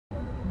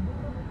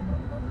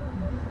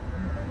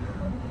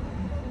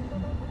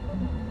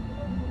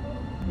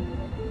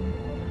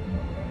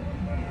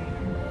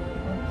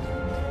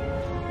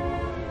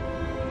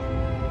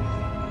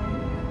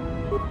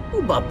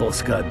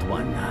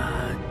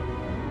Ubaposkadwana.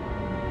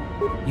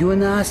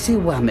 Yuna si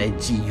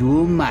wameji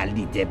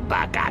yumali de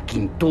baga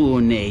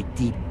kintune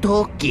ti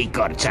toki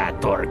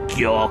korchator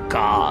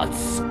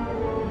kyokas.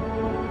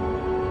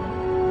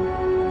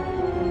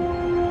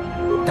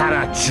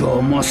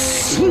 Tarachomo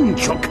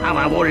sincho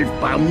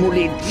kavavolpa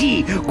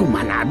muleti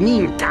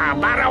kumanaminta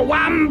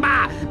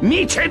barawamba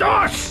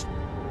michedos.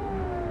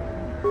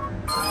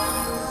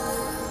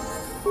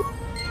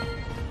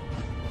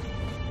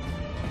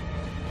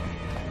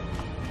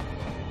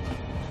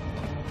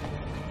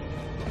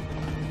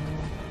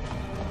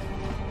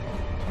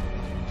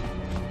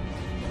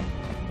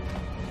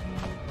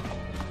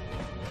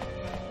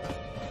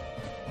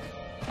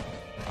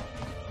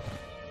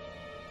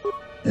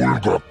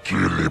 Ulga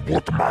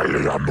kilibut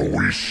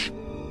maleanuis.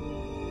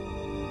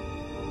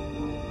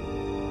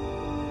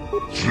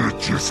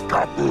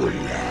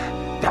 Jichiskabula,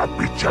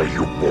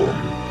 tapichayubon,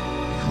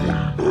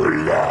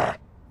 yumbula,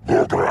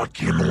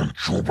 bograkinun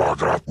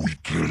chubagrat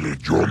wikili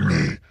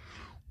joni,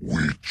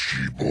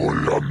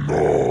 wichibola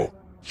no.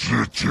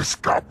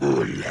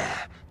 Jichiskabula,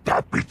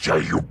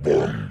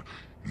 tapichayubon,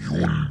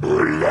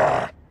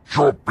 yumbula,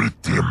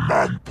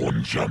 chopitiman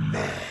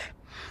punjame.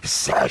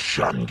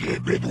 Sashange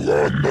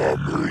bedwana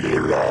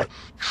mulera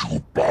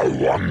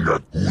chupawanga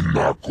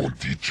kuna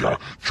konticha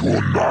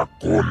chuna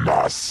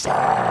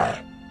konasa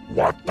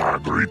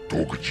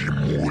watagritok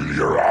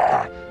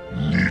jimulira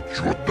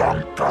nicho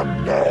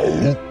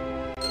dankanau.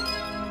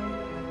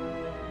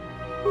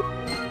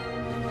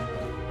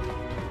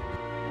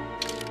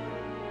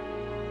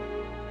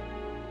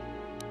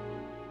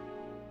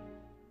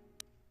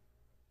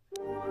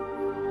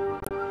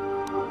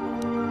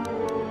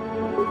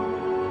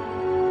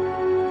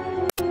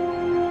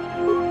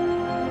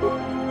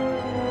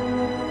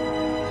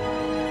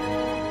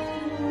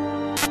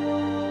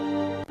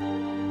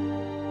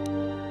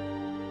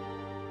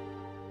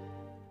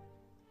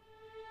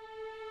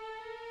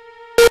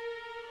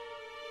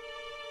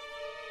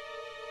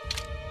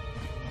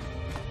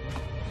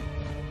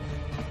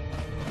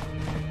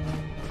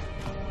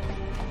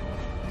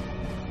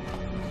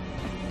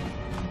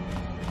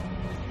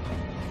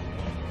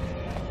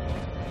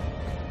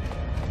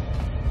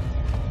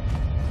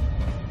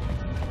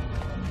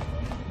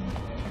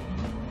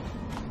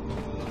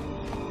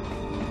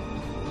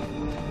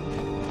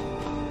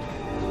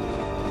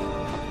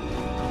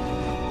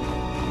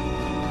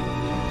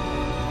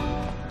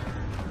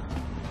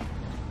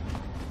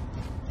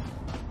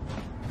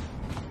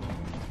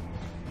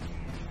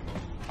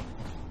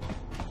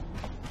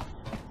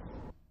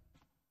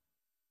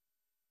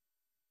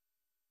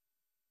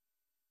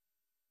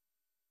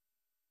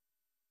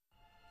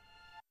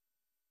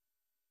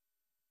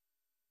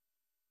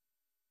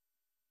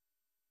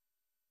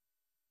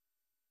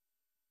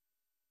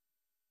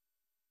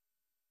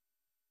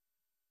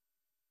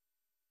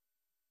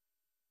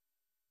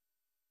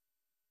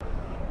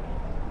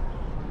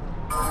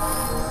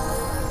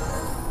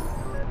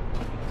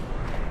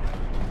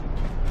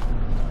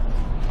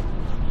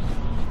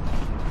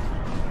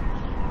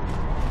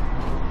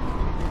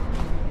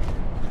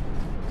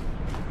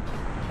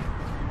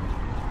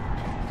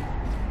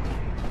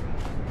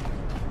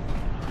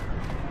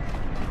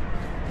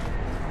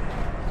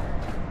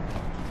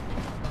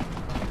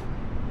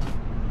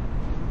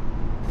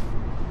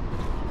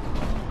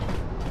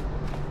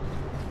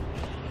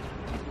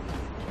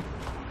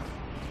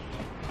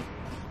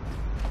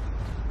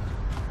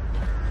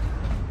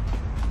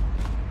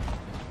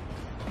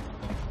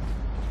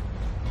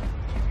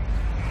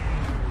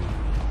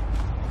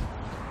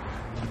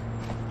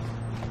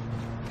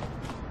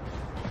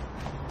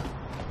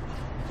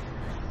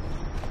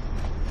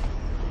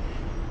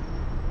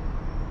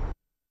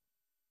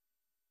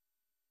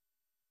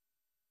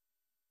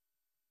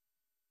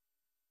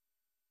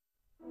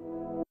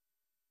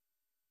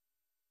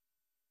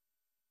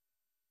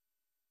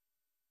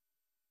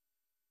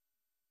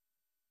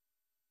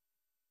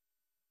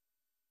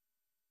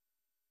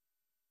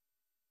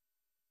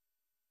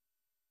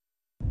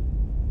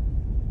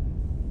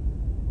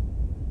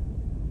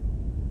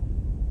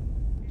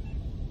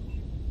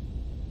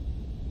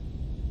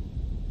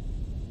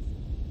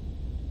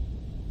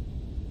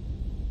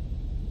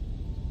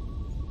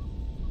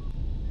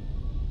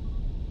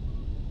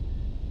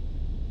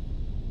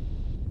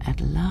 At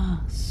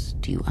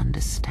last you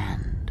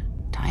understand,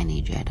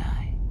 tiny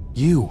Jedi.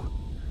 You?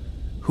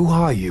 Who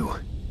are you?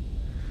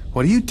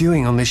 What are you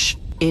doing on this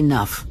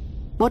Enough.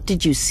 What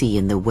did you see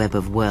in the web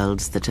of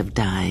worlds that have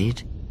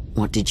died?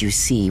 What did you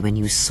see when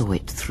you saw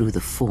it through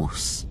the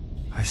Force?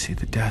 I see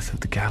the death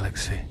of the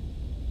galaxy.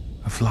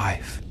 Of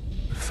life.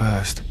 At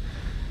first,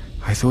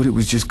 I thought it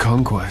was just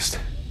conquest.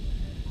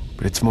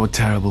 But it's more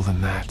terrible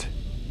than that.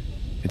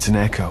 It's an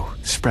echo,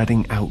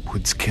 spreading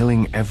outwards,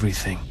 killing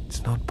everything.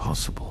 It's not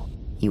possible.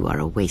 You are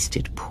a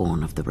wasted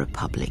pawn of the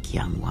Republic,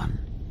 young one.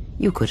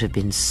 You could have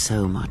been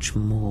so much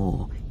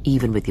more,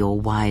 even with your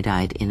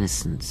wide-eyed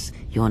innocence,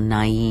 your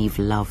naive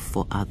love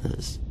for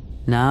others.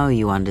 Now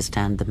you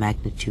understand the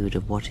magnitude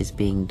of what is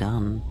being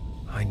done.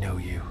 I know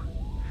you.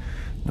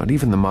 Not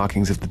even the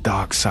markings of the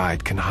dark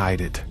side can hide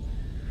it.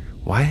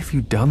 Why have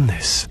you done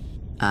this?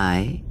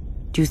 I?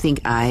 Do you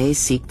think I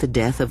seek the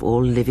death of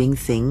all living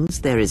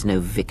things? There is no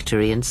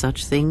victory in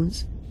such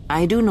things.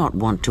 I do not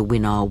want to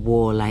win our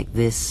war like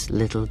this,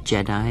 little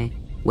Jedi.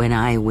 When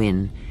I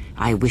win,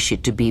 I wish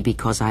it to be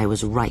because I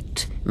was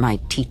right, my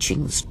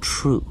teachings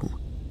true.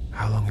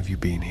 How long have you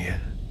been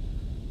here?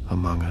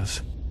 Among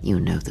us? You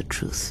know the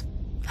truth.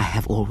 I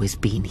have always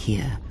been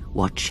here,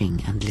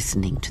 watching and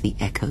listening to the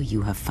echo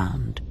you have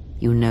found.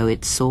 You know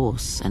its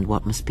source and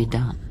what must be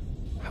done.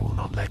 I will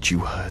not let you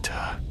hurt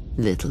her.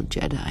 Little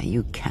Jedi,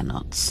 you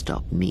cannot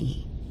stop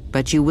me.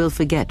 But you will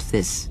forget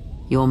this.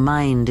 Your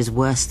mind is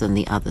worse than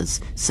the others,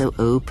 so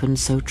open,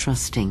 so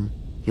trusting.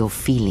 Your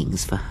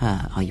feelings for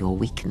her are your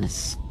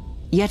weakness.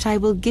 Yet I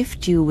will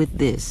gift you with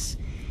this.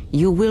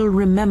 You will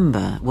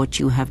remember what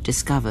you have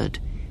discovered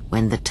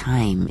when the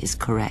time is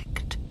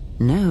correct.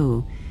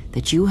 Know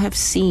that you have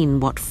seen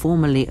what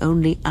formerly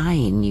only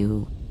I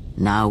knew.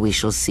 Now we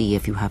shall see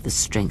if you have the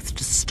strength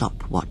to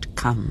stop what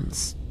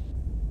comes.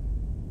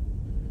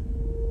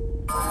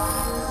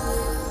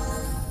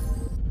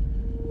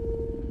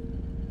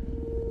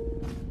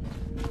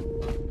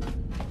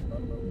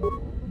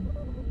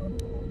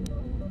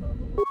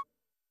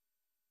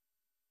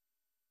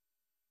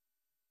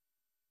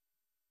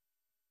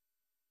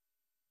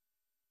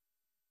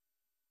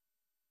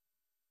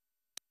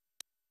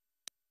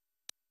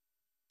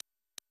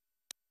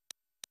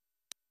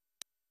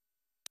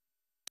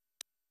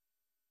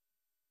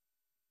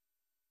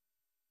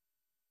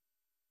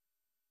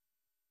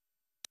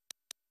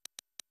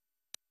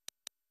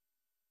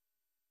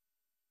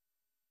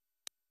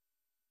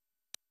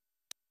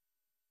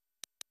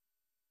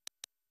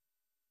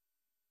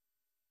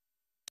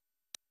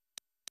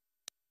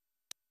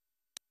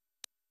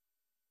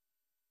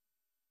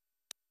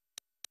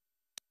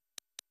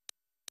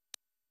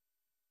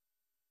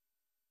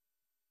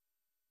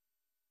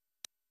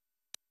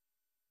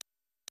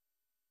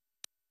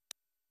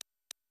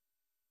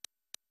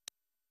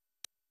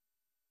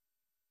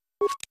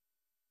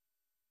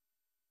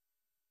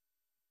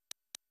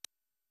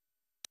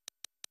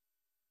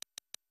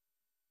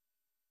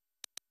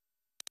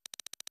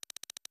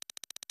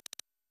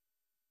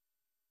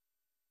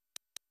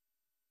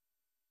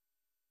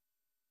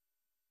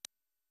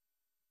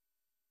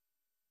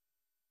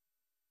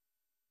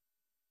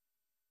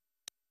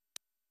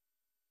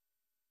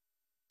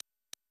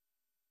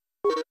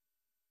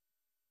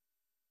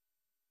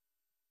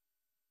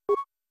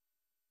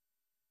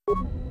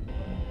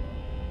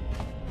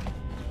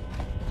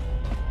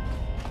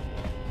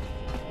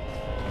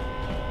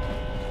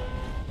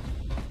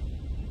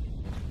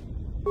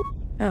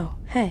 Oh,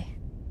 hey.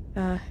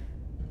 Can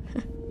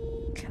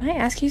I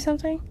ask you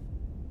something?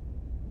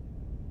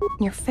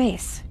 Your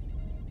face.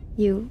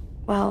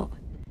 Well,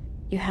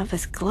 you have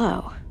this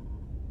glow.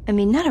 I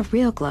mean, not a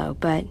real glow,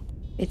 but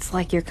it's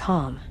like you're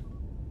calm.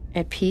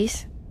 At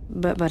peace,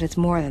 but it's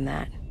more than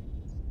that.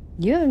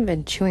 You haven't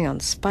been chewing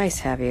on spice,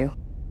 have you?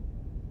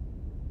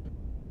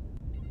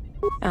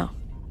 Oh,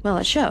 well,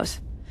 it shows.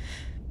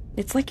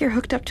 It's like you're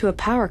hooked up to a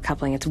power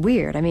coupling. It's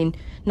weird. I mean,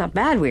 not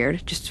bad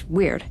weird, just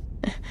weird.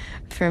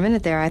 For a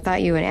minute there, I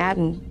thought you and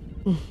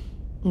Aden...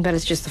 But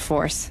it's just the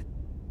Force.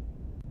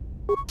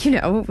 You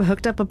know,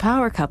 hooked up a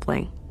power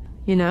coupling.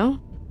 You know?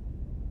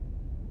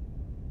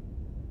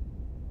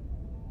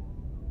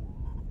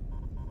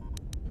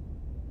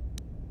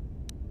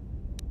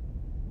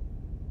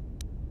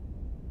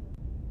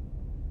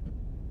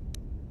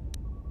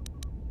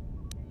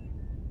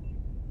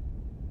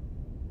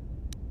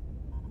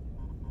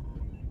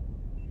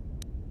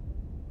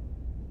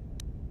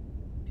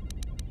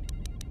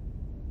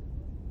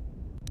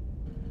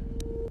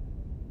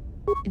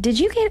 Did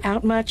you get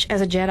out much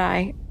as a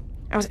Jedi?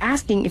 I was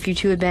asking if you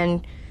two had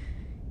been,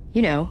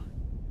 you know,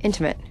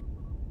 intimate.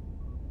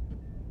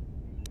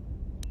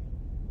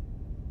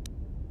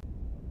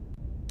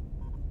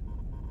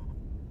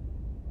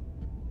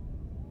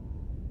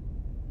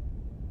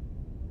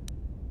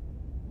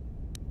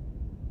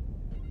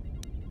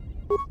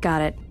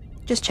 Got it.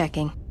 Just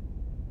checking.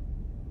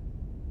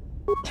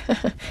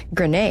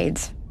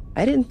 Grenades?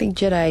 I didn't think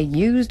Jedi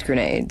used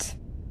grenades.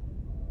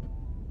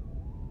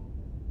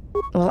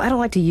 Well, I don't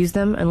like to use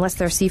them unless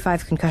they're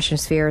C5 concussion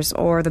spheres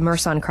or the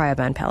Merson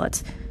cryoband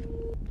pellets.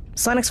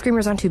 Sonic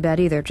screamers aren't too bad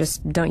either,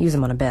 just don't use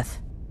them on a Bith.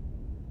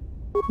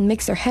 It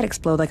makes their head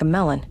explode like a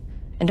melon.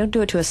 And don't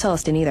do it to a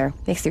Celestin either.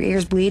 Makes their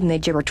ears bleed and they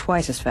gibber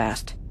twice as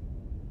fast.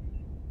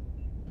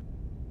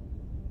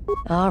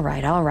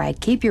 Alright,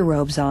 keep your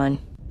robes on.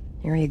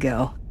 Here you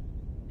go.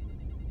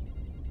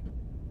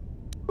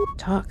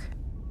 Talk.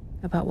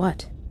 About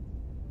what?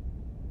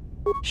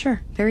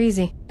 Sure, very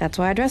easy. That's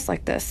why I dress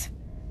like this.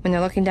 When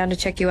they're looking down to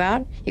check you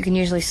out, you can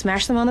usually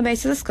smash them on the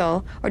base of the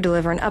skull or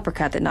deliver an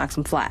uppercut that knocks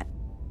them flat.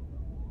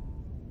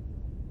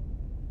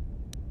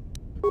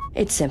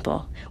 It's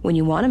simple. When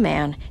you want a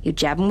man, you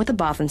jab him with a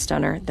Bothan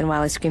stunner, then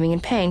while he's screaming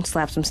in pain,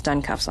 slap some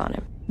stun cuffs on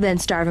him. Then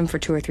starve him for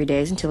 2 or 3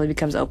 days until he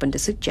becomes open to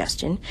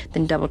suggestion,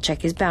 then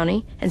double-check his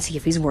bounty and see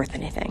if he's worth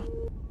anything.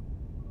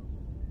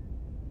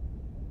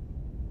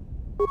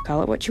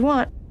 Call it what you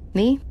want.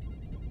 Me?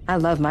 I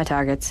love my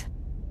targets.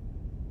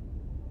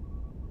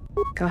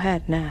 Go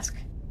ahead and ask.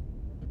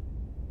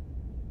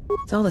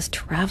 It's all this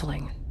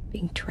traveling,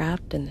 being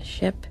trapped in the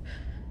ship.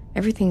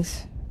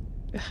 Everything's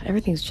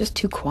just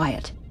too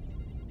quiet.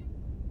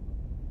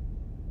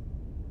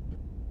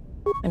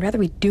 I'd rather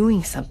be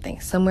doing something,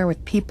 somewhere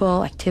with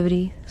people,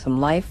 activity, some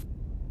life.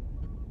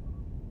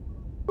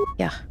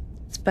 Yeah,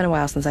 it's been a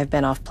while since I've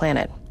been off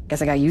planet.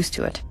 Guess I got used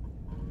to it.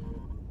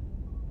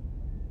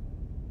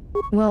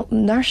 Well,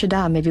 Nar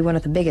Shaddaa may be one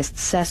of the biggest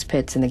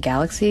cesspits in the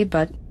galaxy,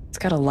 but it's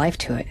got a life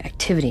to it.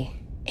 Activity,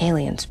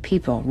 aliens,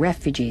 people,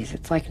 refugees.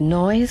 It's like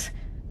noise,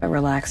 but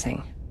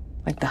relaxing.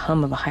 Like the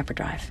hum of a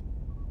hyperdrive.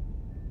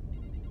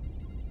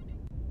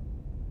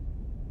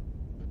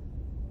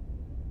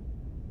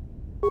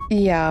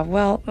 Yeah,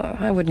 well,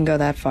 I wouldn't go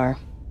that far.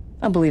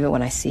 I'll believe it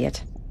when I see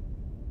it.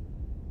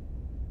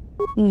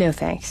 No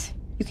thanks.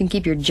 You can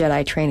keep your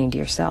Jedi training to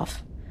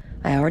yourself.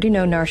 I already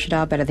know Nar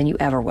Shaddaa better than you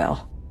ever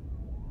will.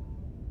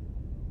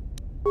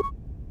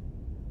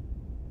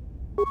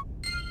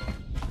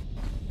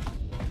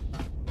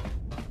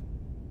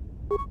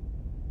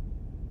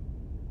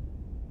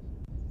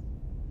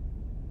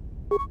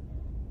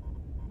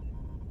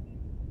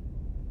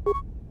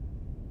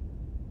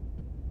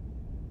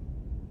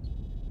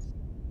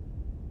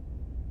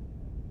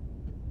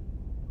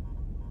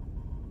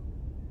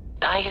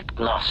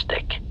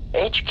 Diagnostic.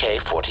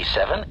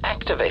 HK-47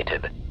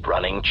 activated.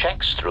 Running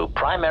checks through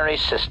primary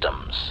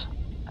systems.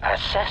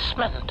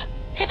 Assessment.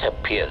 It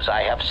appears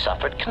I have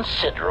suffered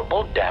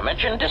considerable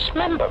damage and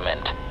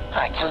dismemberment.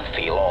 I can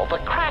feel all the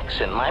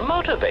cracks in my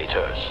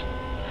motivators.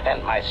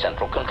 And my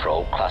central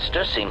control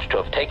cluster seems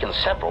to have taken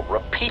several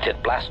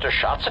repeated blaster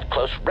shots at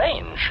close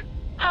range.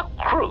 How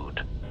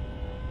crude.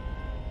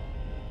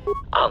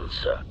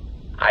 Answer.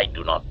 I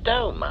do not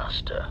know,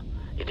 Master.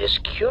 It is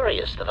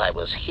curious that I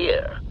was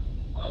here,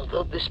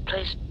 although this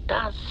place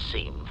does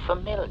seem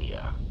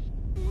familiar.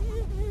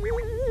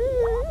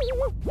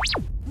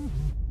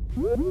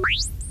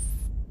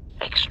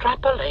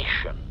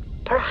 Extrapolation.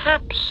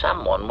 Perhaps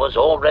someone was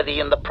already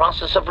in the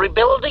process of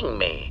rebuilding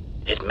me.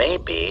 It may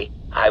be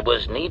I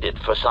was needed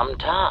for some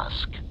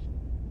task.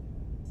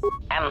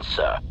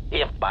 Answer.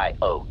 If by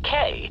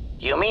okay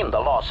you mean the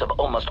loss of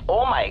almost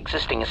all my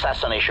existing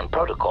assassination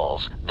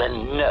protocols,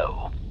 then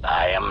no,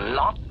 I am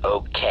not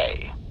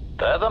okay.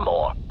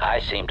 Furthermore, I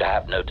seem to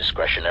have no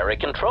discretionary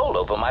control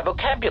over my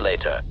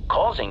vocabulator,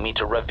 causing me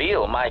to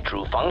reveal my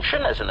true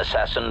function as an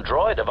assassin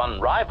droid of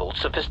unrivaled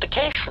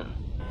sophistication.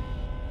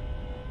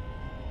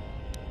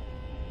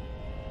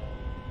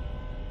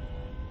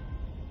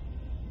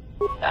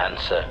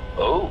 Answer.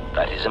 Oh,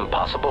 that is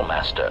impossible,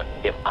 Master.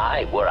 If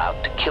I were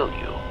out to kill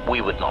you, we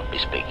would not be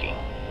speaking.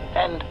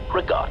 And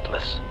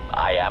regardless,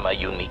 I am a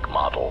unique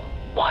model.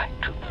 Why,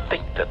 to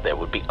think that there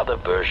would be other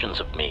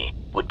versions of me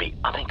would be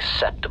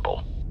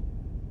unacceptable.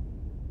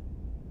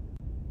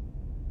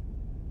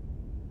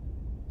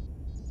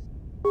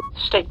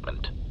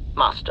 Statement.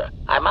 Master,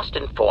 I must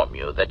inform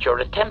you that your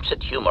attempts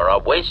at humor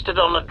are wasted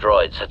on a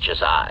droid such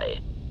as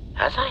I.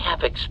 As I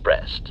have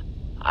expressed,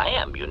 I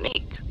am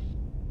unique.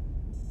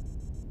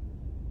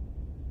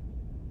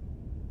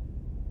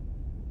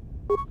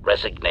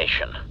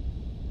 Resignation.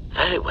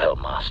 Very well,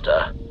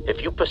 Master.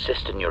 If you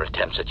persist in your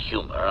attempts at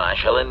humor, I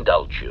shall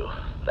indulge you.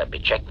 Let me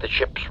check the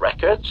ship's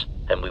records,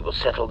 and we will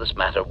settle this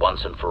matter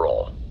once and for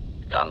all.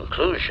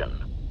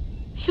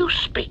 Conclusion. You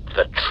speak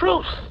the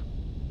truth.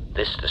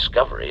 This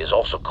discovery is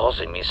also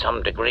causing me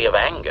some degree of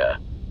anger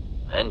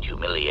and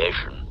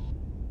humiliation.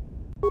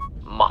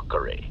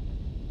 Mockery.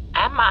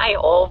 Am I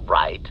all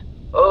right?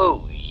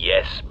 Oh,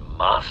 yes,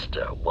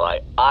 Master.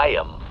 Why, I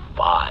am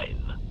fine.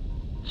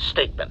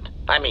 Statement.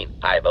 I mean,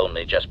 I've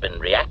only just been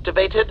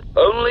reactivated,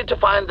 only to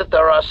find that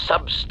there are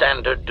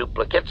substandard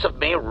duplicates of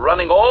me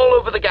running all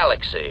over the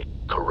galaxy,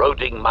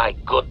 corroding my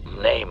good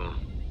name.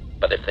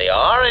 But if they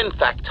are in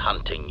fact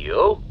hunting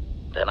you,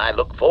 then I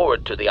look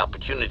forward to the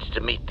opportunity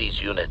to meet these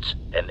units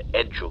and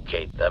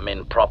educate them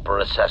in proper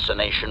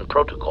assassination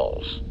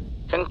protocols.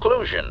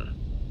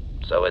 Conclusion.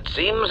 So it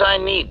seems I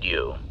need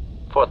you,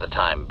 for the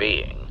time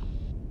being.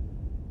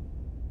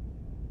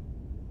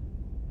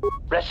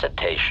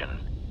 Recitation.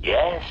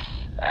 Yes,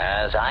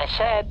 as I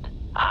said,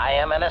 I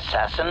am an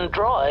assassin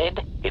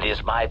droid. It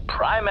is my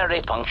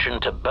primary function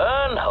to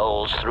burn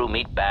holes through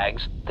meat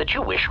bags that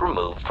you wish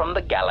removed from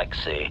the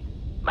galaxy.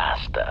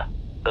 Master.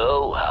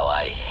 Oh, how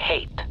I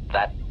hate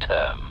that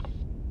term.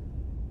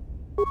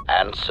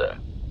 Answer.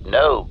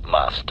 No,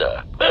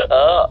 Master.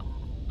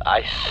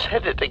 I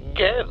said it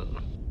again.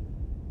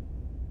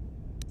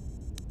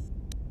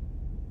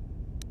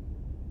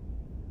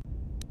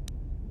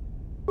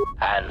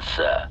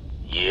 Answer.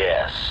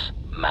 Yes,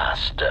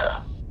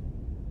 Master.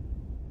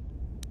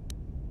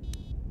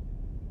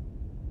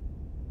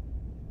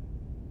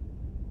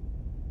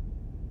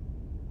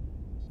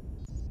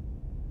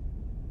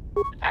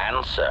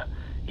 Answer.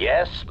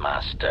 Yes,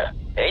 Master.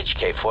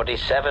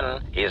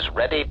 HK-47 is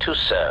ready to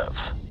serve.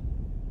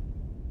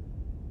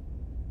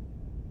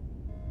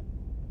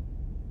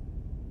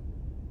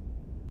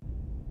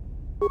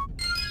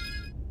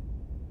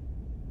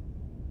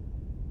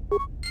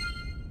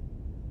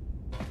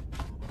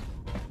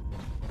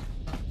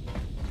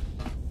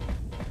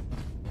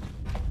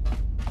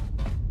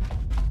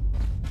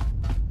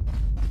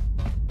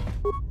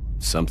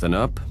 Something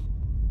up?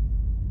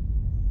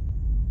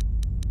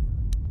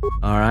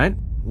 All right.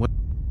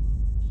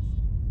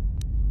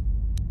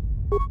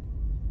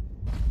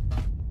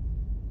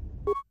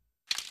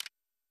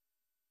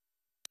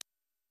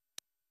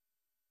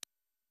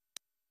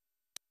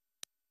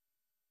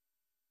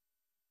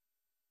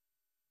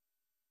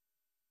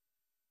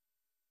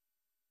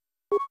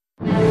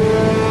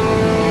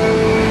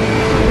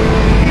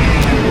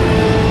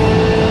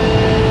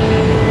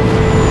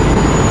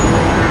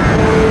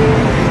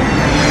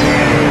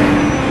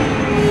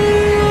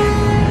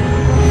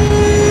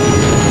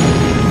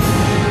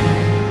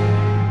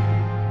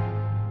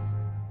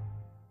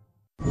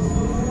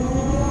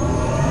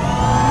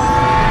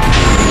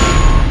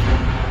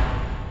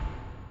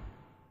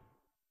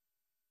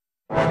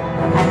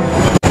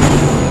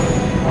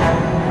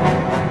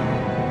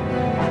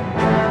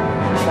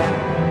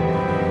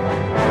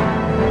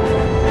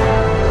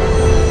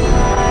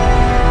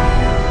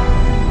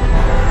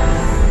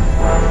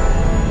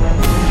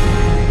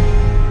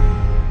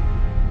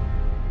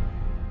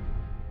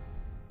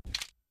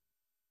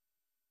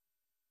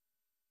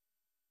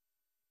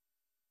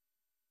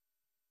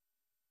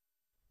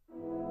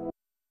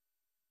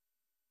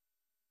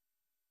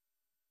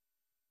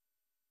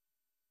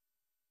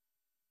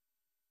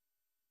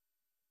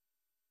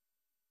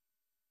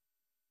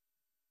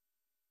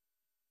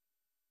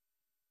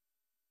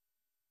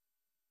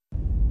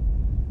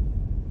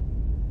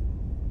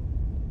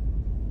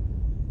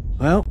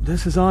 Well,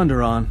 this is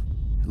Onderon.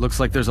 It looks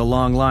like there's a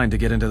long line to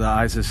get into the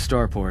ISIS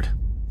starport.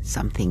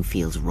 Something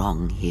feels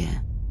wrong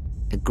here.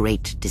 A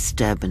great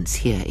disturbance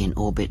here in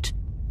orbit,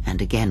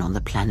 and again on the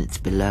planets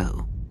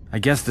below. I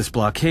guess this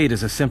blockade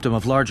is a symptom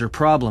of larger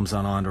problems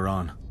on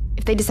Onderon.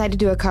 If they decide to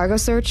do a cargo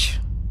search,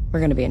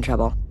 we're gonna be in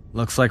trouble.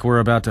 Looks like we're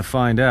about to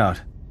find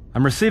out.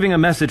 I'm receiving a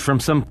message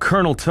from some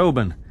Colonel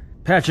Tobin.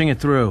 Patching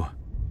it through.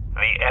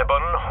 The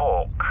Ebon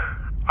Hawk.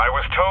 I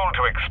was told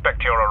to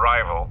expect your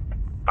arrival.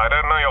 I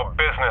don't know your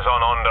business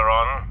on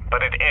Onderon,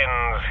 but it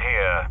ends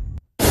here.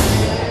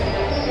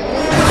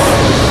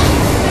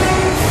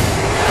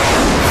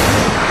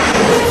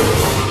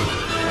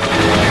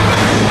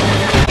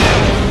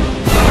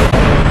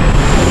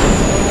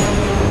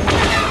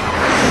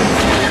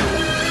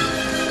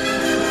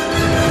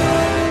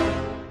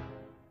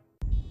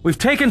 We've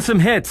taken some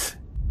hits.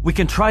 We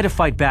can try to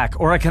fight back,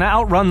 or I can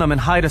outrun them and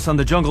hide us on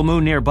the jungle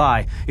moon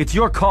nearby. It's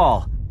your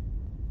call.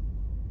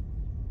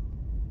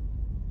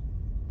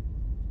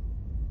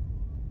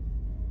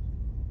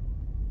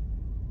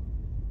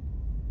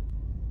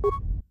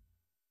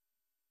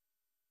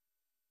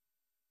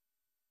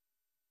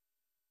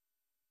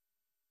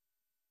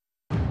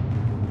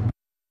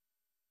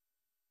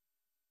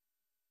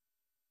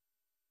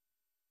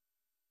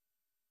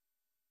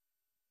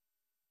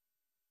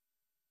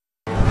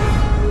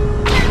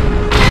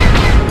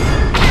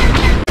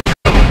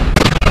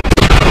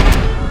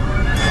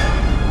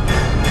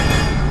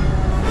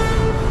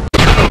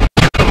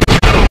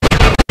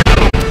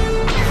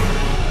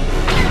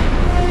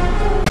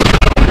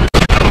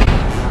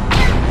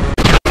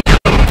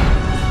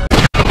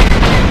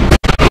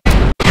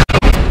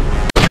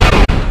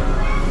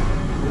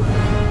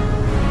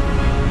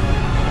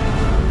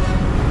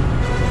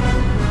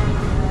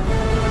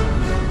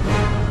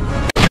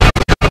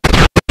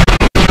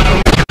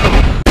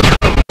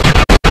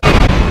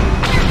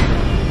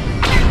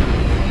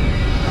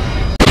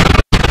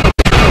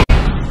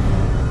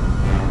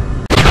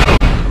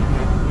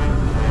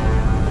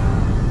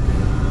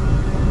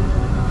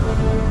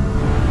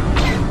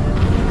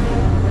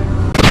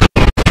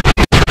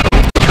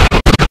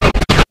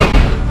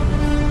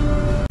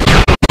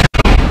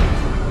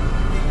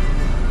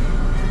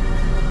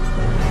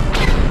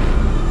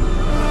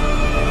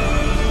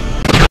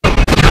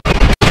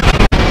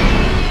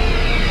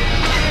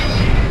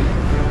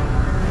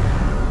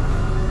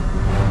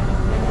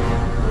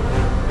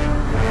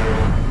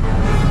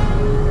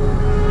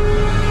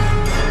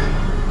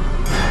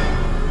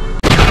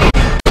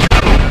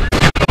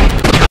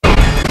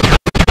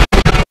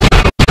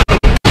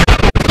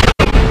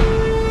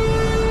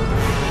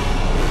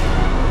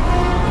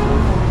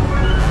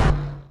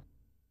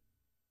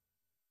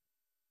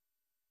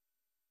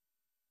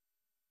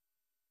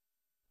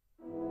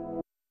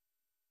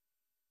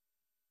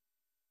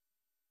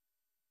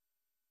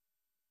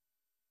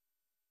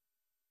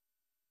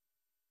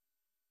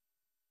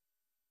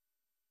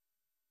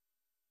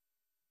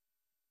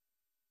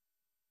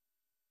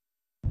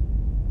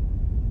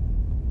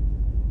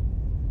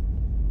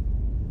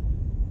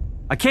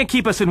 I can't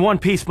keep us in one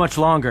piece much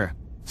longer.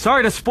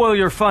 Sorry to spoil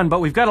your fun, but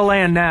we've got to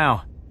land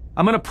now.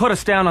 I'm gonna put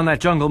us down on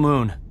that jungle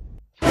moon.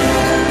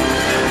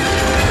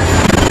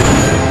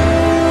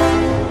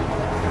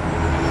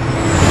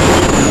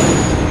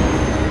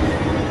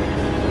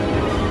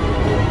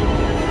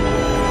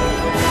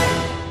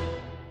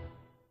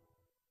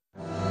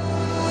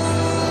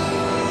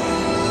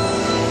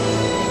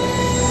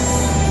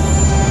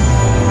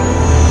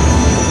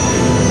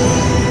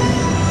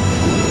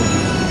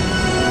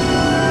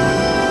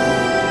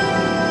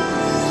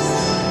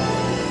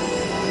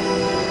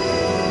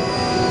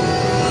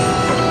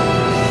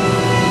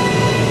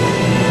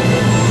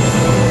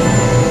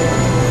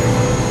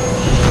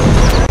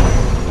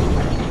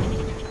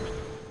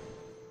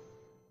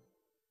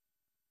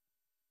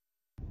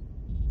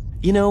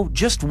 You know,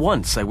 just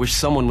once I wish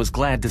someone was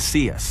glad to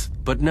see us.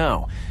 But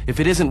no, if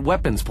it isn't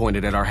weapons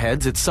pointed at our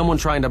heads, it's someone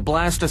trying to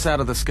blast us out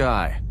of the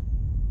sky.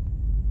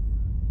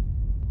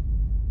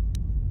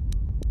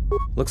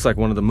 Looks like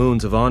one of the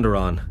moons of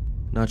Onderon.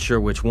 Not sure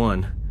which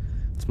one.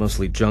 It's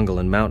mostly jungle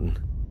and mountain.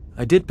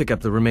 I did pick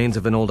up the remains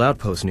of an old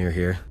outpost near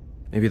here.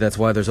 Maybe that's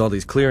why there's all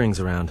these clearings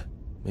around.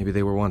 Maybe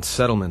they were once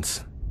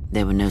settlements.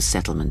 There were no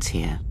settlements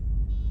here.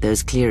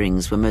 Those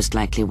clearings were most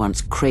likely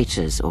once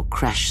craters or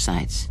crash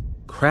sites.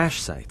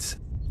 Crash sites?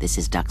 This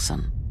is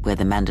Dxun, where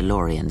the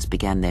Mandalorians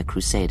began their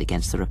crusade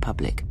against the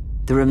Republic.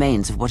 The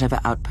remains of whatever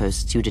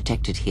outposts you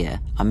detected here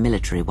are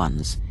military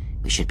ones.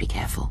 We should be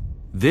careful.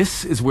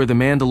 This is where the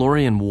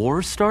Mandalorian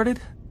Wars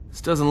started? This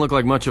doesn't look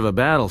like much of a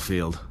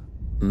battlefield.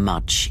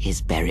 Much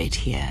is buried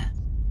here,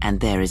 and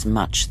there is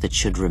much that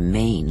should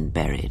remain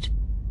buried.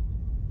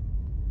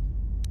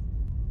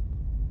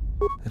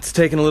 It's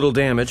taken a little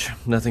damage,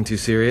 nothing too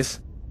serious.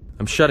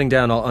 I'm shutting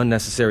down all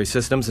unnecessary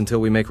systems until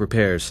we make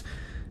repairs.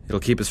 It'll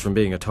keep us from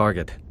being a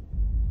target.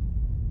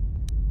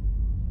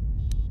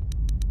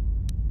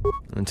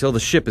 Until the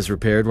ship is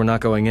repaired, we're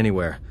not going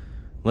anywhere.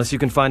 Unless you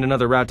can find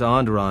another route to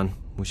Onderon,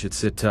 we should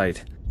sit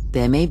tight.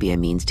 There may be a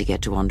means to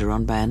get to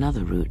Onderon by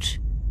another route.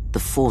 The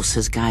Force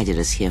has guided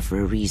us here for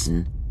a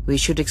reason. We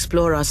should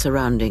explore our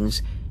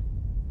surroundings.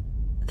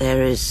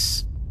 There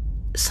is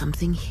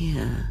something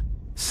here.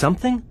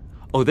 Something?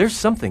 Oh, there's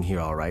something here,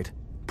 all right.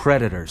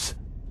 Predators.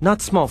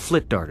 Not small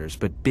flit darters,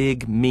 but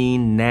big,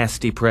 mean,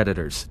 nasty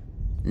predators.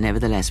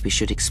 Nevertheless, we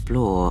should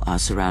explore our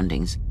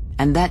surroundings.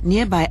 And that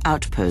nearby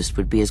outpost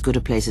would be as good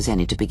a place as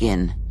any to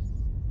begin.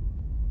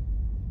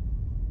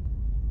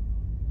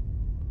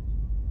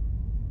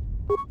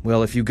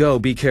 Well, if you go,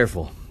 be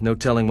careful. No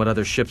telling what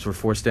other ships were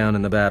forced down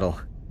in the battle.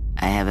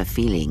 I have a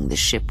feeling the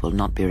ship will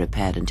not be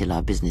repaired until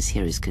our business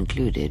here is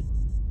concluded.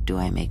 Do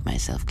I make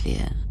myself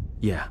clear?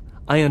 Yeah,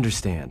 I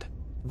understand.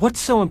 What's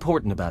so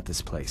important about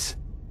this place?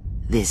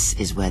 This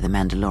is where the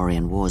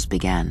Mandalorian Wars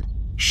began.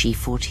 She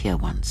fought here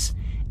once,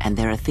 and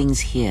there are things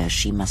here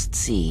she must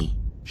see.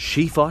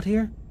 She fought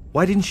here?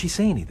 Why didn't she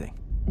say anything?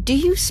 Do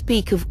you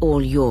speak of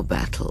all your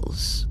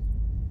battles?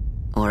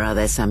 Or are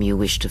there some you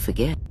wish to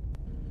forget?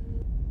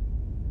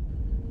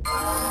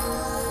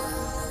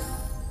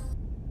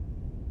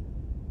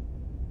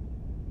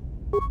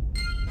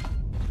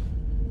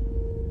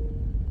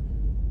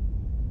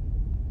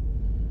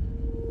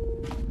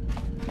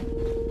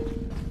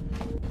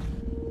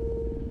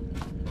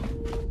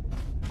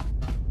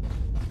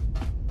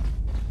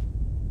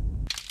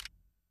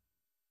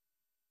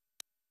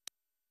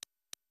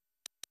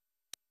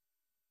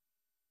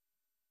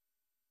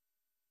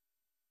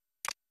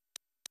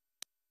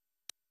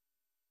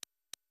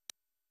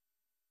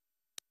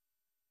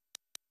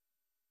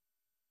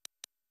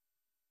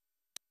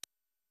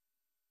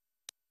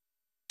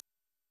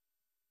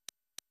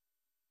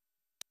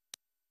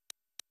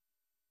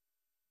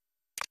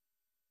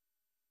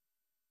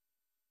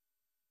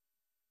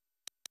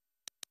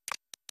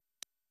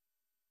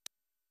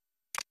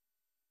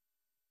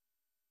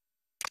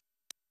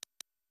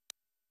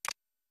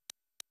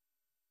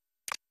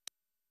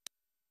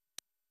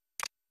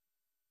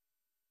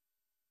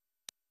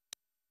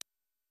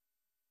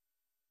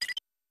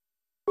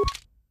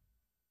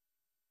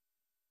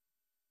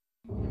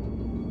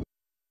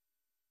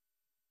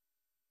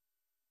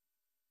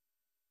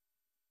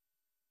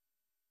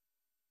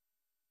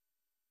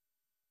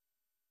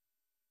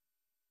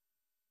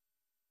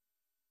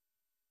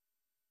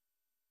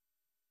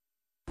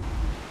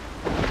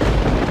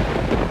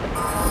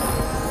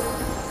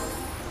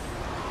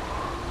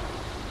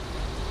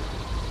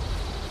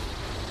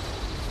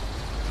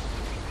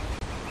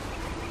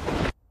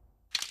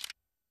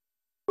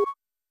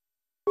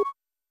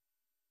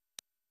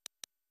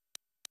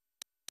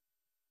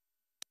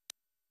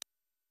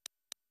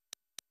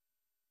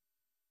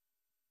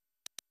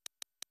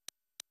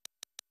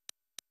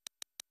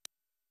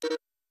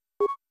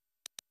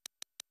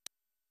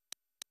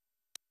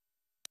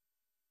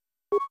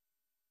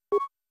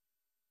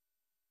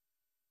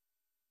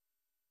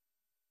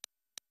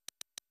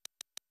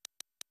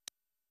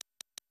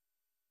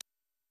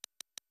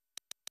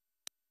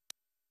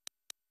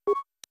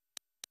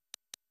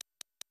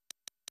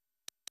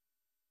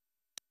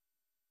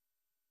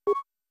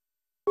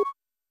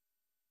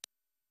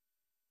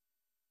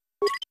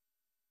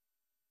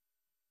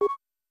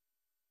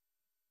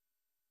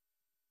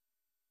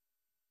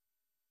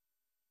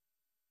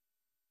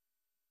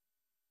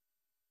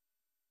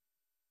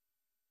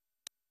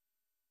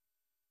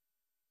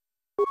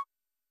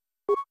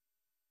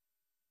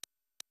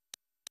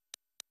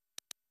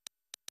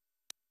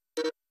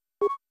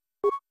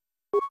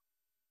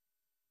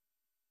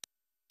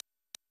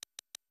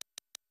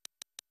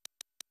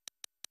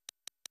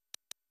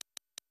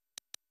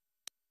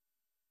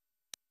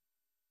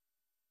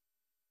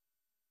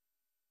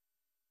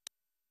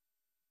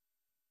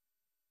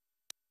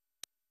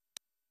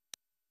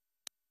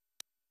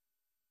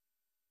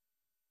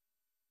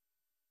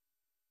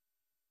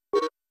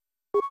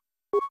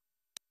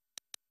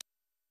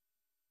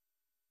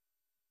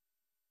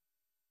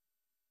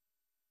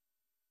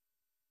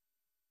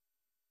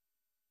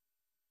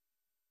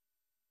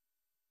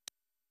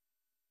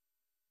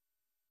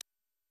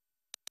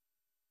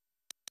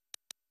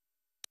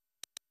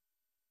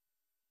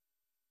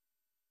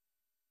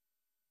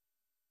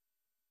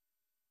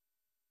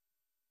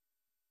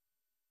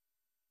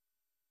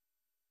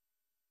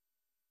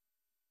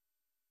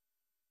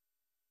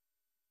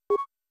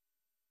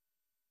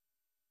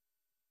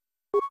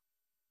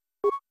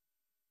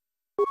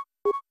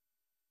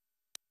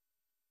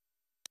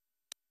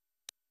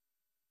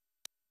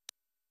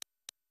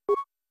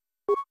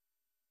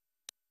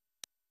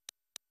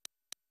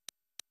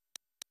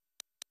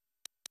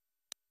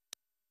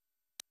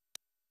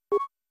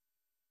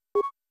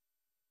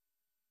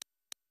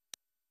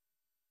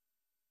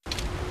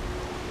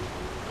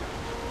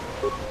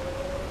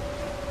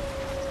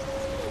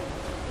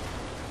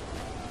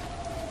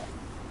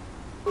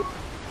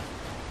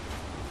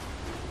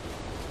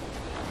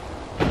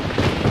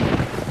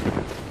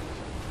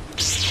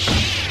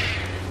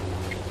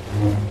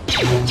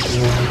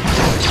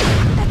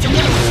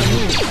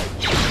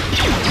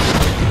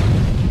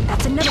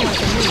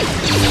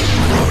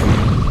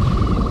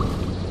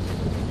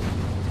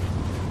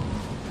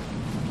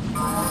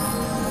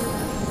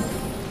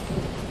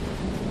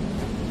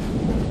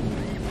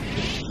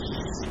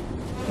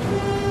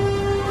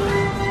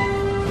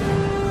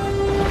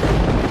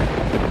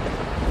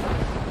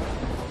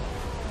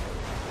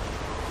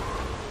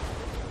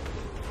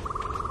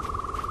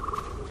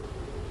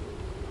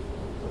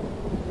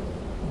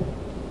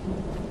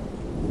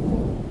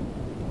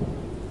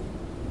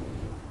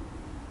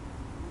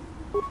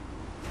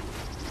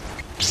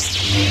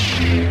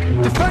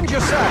 Read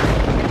your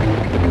set!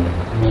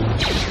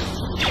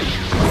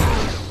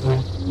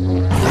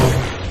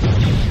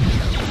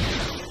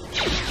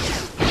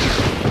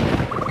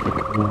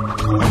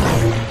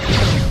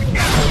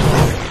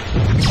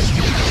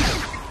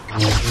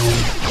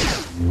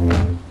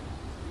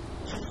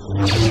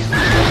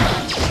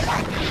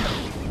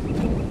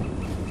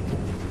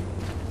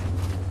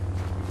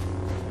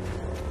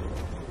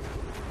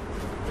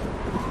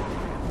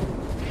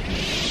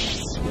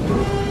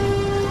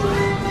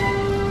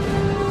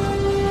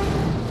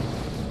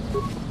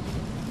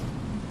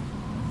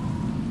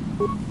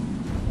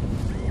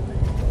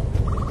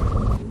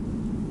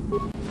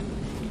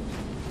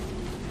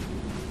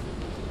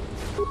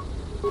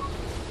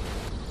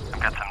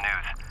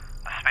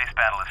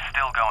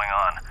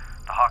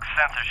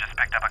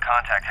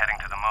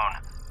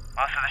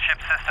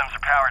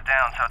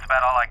 So it's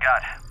about all I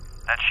got.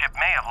 That ship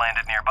may have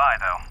landed nearby,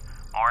 though.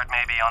 Or it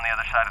may be on the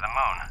other side of the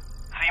moon.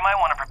 So you might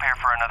want to prepare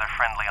for another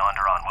friendly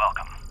Onderon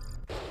welcome.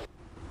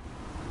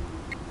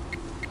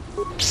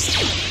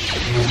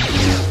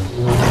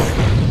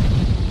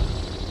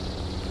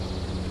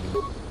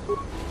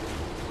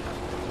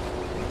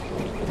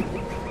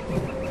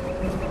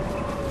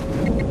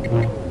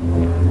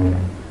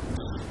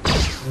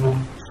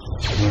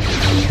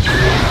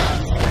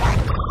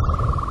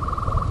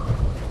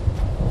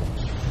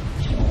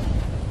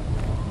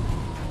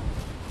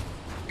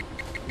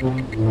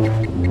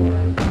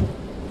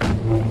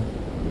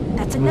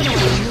 That's another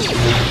one.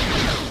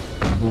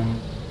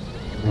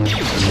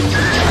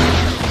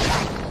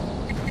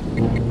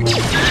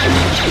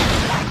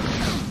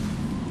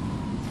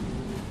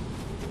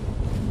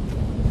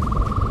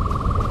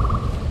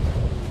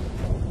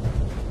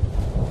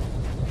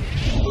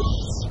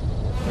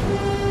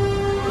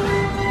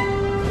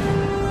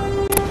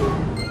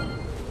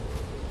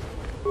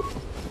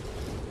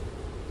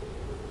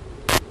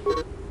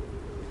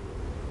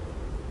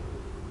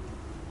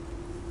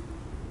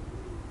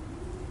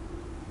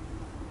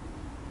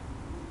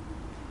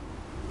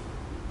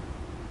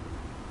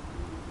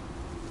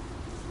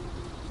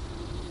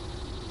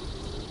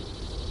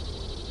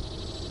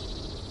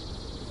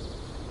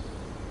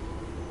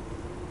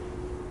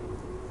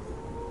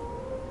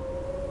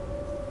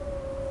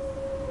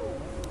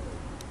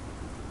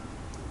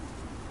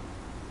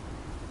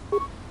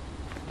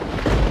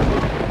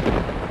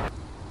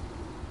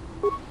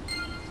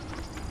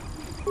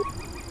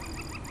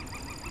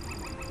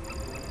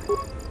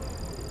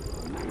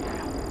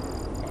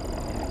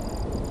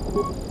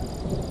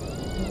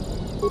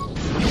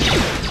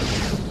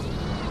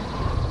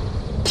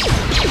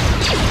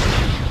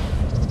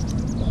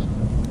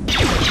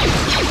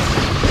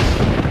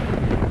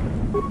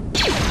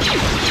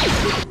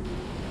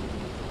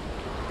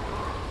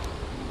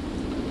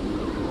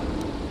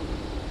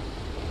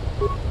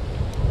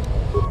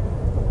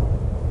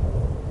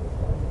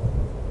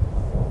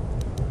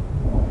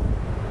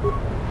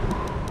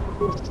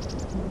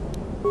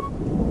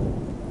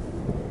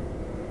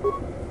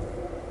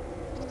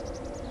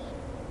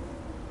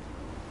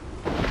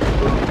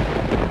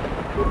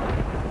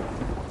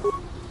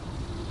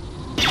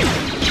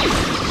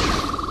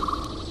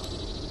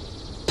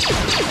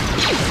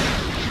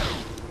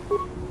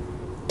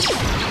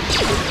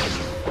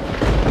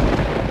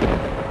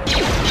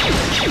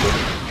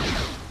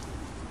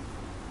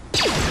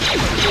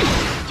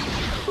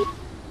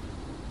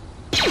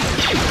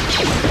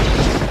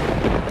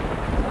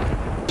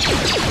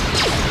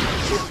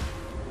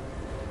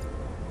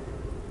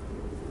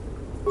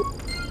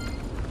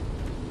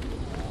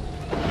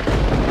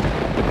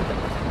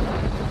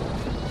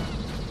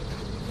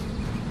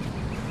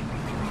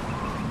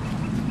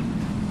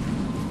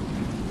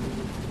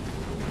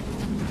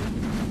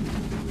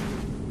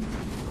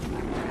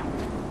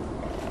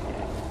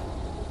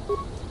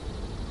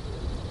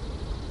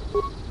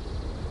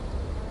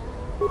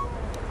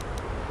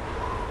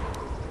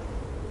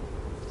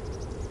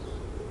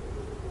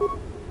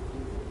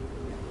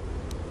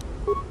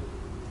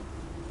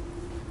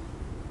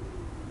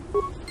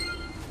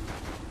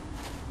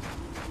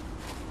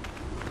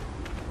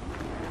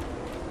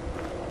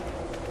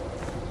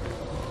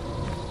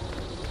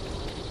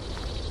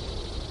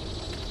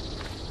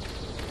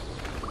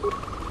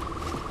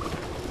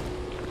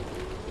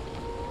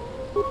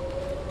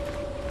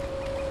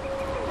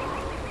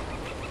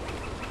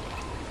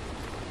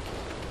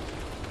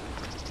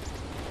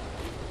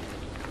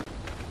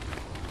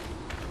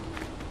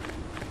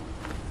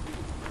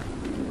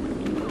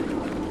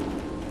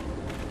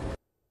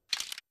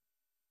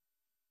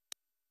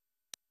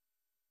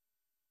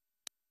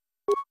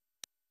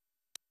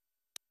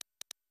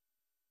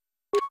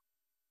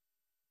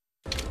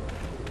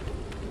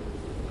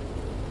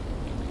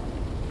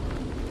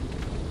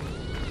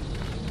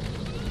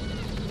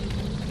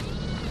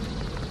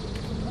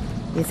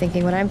 You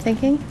thinking what I'm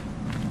thinking?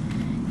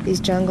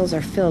 These jungles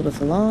are filled with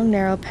long,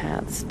 narrow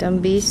paths, dumb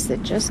beasts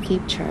that just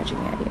keep charging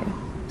at you.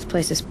 This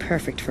place is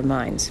perfect for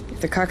mines.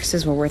 If the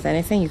carcasses were worth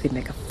anything, you could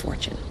make a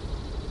fortune.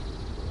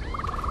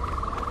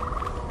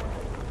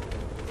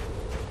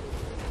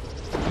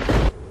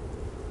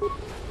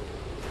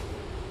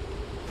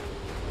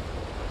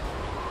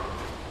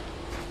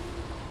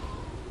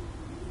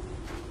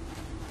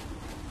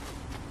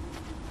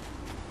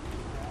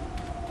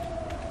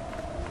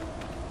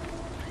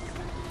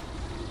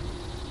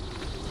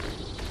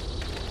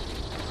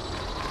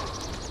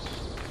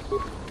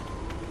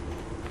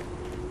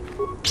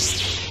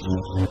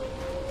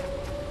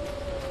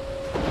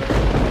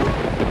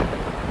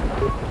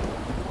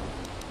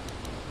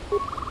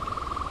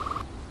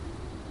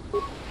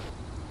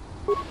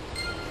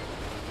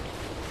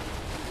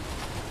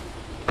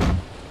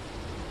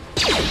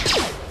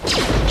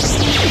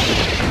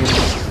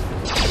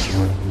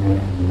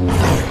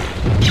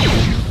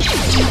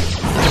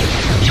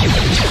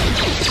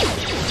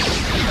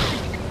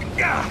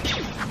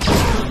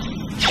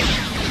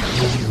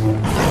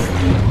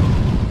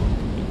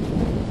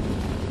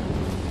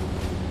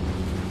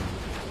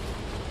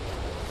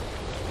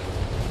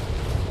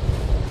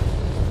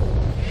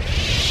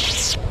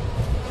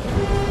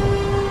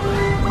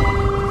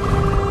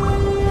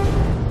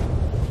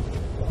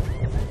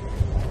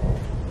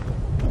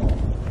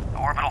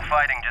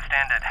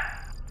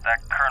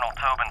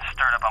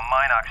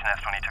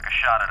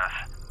 Shot at us.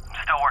 I'm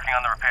still working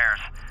on the repairs,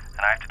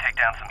 and I have to take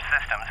down some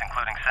systems,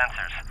 including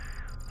sensors.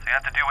 So you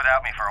have to do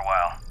without me for a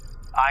while.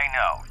 I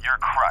know, you're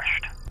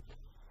crushed.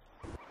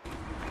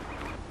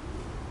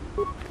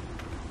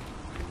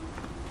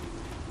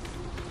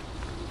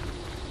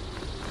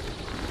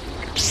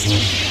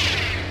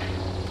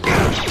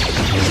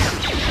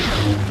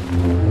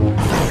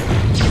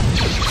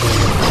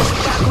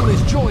 Battle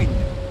is joined.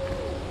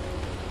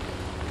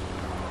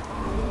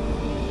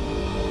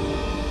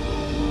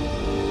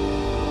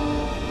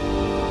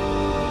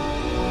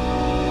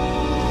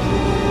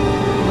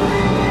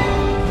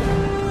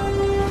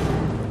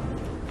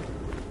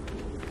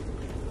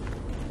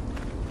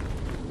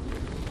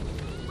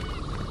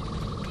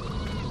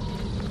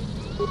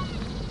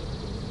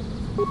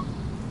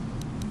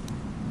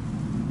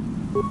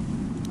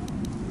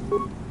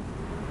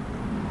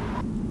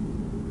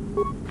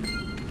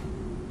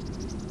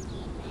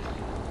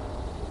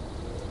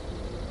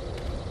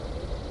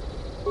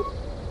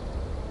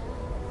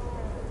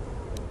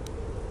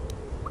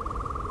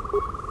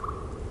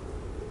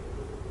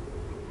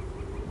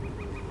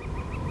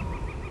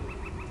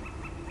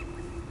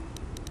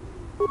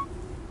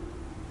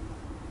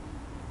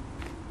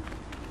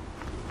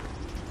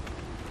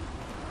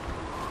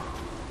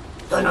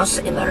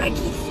 Donos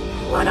emeragith,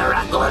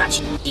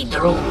 wanarakorachi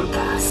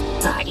idrunkas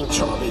sa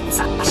inchobin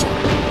sa asya,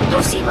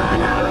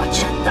 dosimana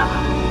rachata,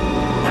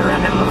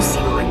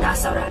 Taranamosim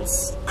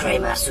Nasarans,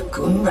 Krema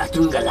Sukun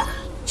Ratungala,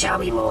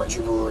 Chawi mo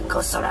Jubun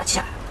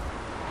Kosoracha.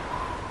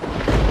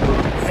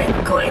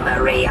 Femko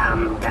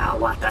Emarayam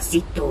Dawata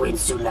Situ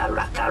Insula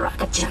Raka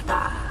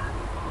Rakachata,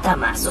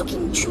 Tamaso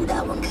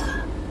Kinchuda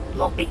Wanga,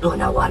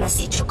 Mopikuna Wana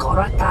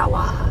Sichukora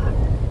Tawa.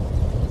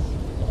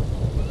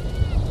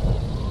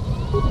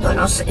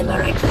 Donos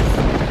emeragi,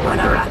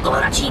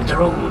 wanarakorachi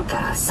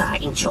drunka sa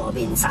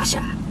inchobin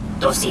sasha,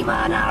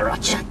 dosimana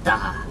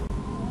rachata.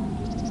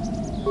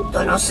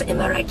 Donos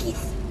emeragi,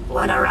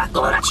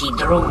 wanarakorachi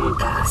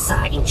drunka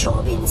sa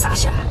inchobin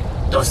sasha,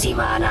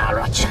 dosimana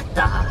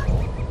rachata.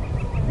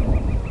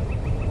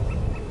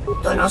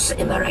 Donos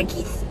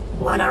emeragi,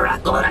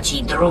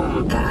 wanarakorachi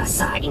drunka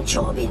sa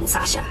inchobin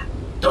sasha,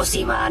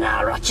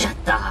 dosimana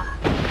rachata.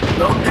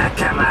 Loka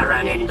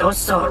kamaran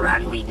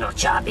endosoran with no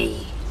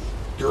chabi.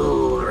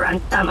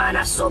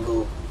 Rantamana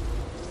sobu.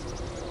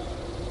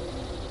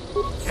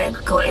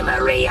 Femko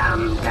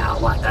emarayam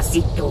dawata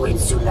situ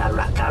insula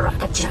raka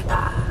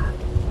rakachata.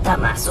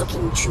 Tamaso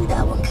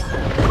kinchuda wanga.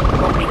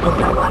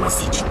 Mopikuna wana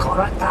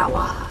sichukora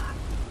tawa.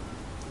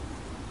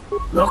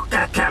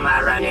 Loka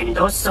kamaran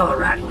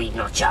endosoran with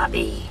no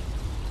chabi.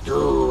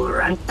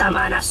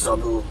 Rantamana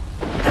sobu.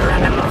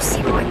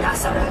 Taranamosimu and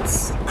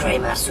Nasarans.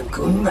 Krema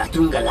sunkun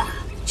ratungala.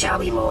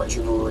 Chawi mo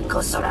jubun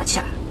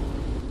kosoracha.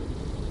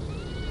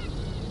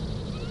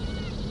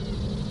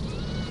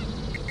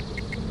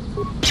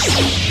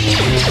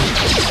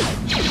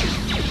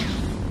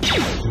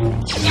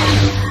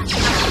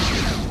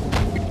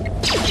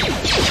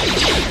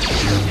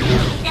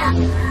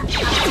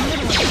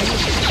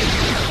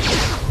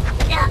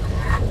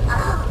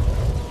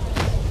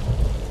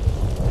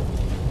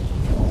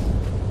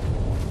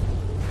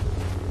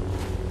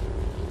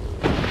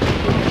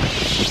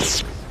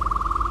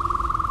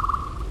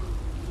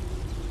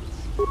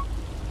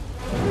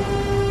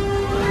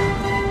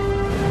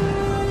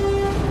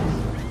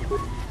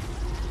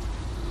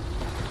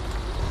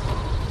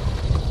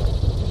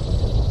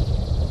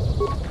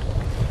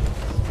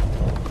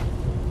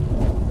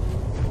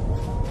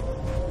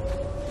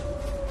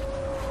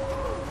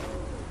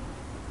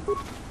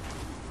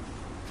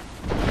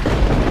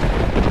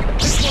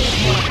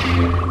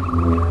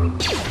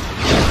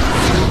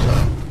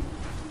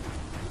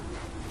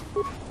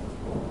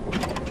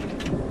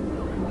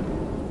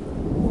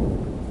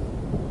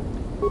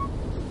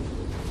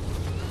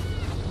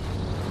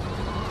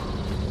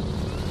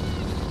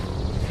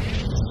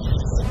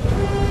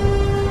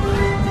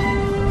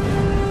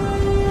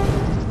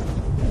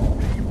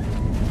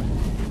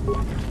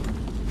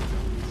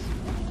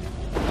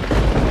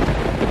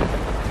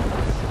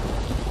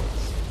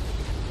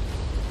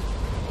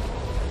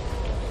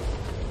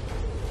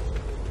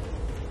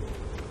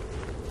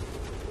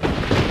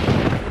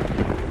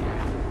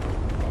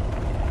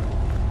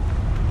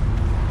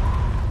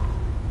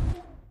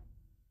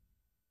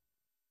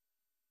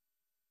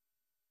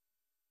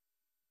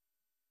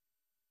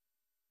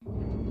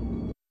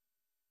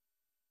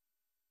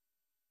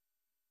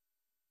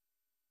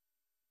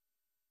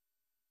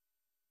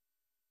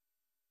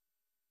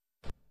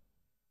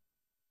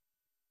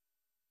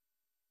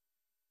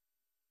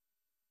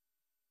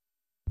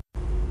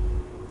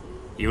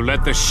 You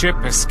let the ship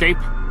escape?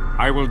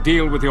 I will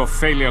deal with your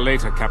failure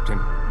later, Captain.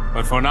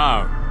 But for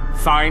now,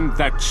 find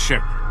that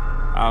ship.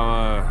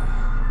 Our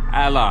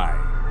ally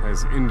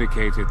has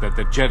indicated that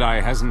the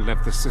Jedi hasn't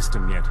left the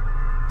system yet.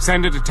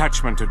 Send a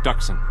detachment to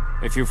Dxun.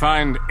 If you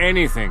find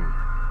anything,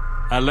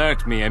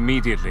 alert me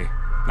immediately.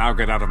 Now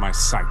get out of my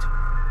sight.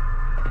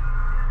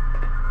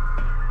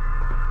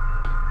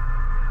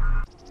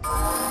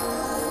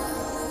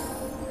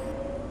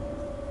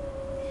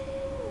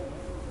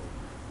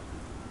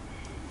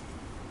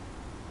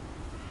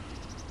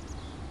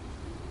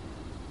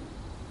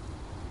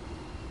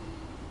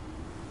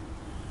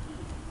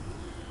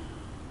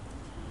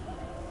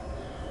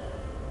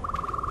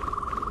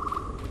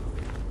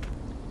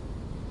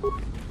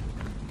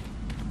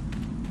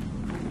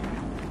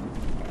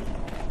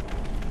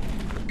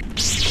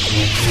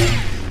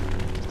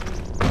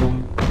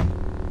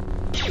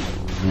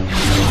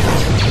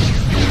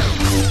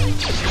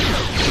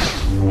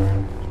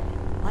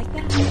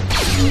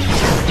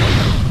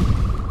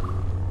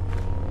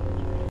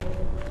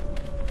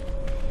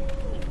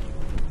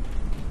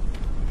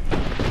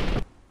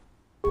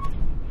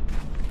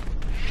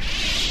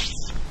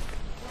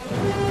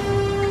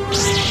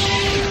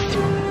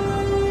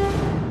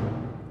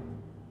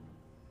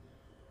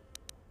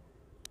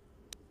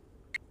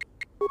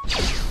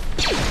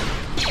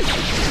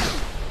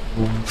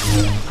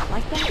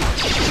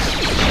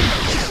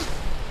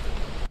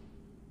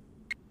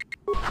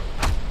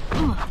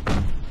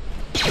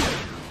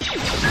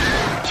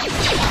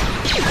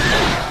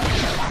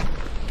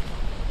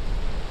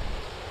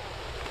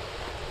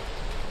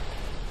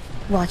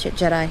 Watch it,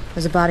 Jedi.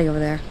 There's a body over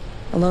there.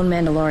 A lone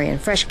Mandalorian.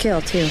 Fresh kill,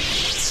 too.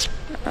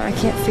 I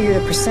can't figure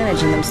the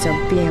percentage in them still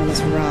being on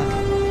this rock.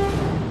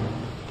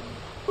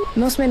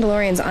 Most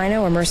Mandalorians I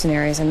know are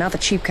mercenaries, and not the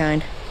cheap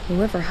kind.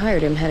 Whoever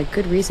hired him had a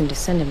good reason to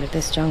send him to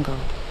this jungle.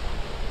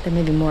 There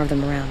may be more of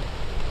them around.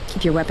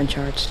 Keep your weapon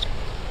charged.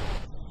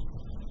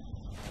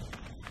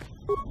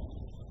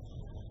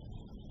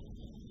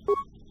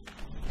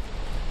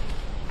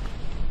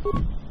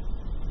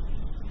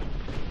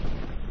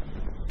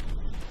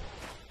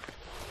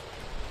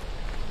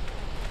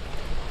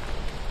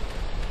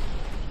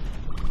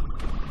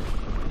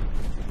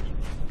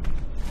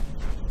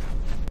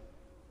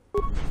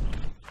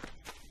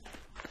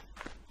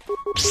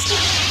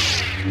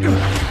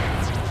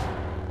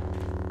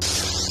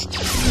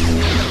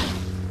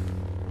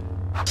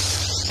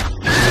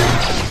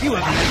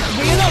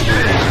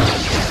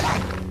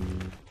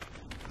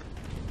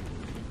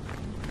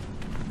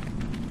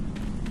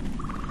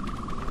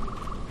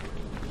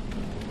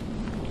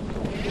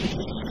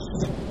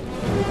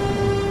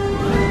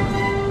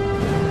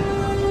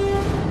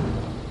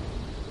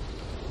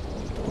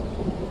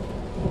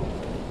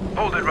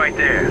 Hold it right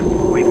there.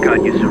 We've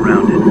got you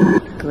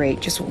surrounded.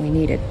 Great, just what we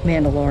needed.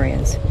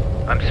 Mandalorians.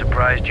 I'm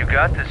surprised you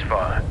got this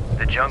far.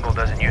 The jungle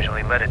doesn't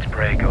usually let its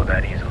prey go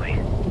that easily.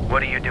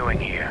 What are you doing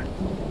here?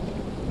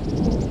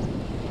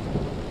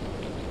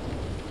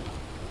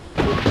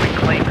 We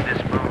claimed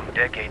this moon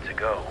decades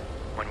ago,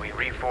 when we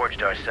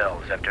reforged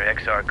ourselves after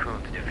Exar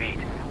Kun's defeat.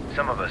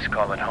 Some of us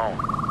call it home.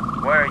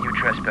 Why are you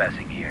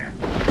trespassing here?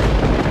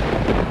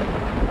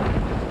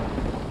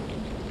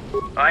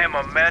 I am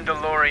a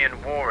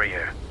Mandalorian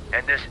warrior,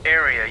 and this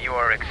area you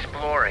are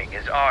exploring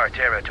is our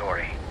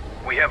territory.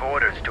 We have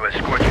orders to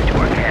escort you to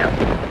our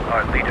camp.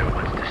 Our leader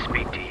wants to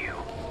speak to you.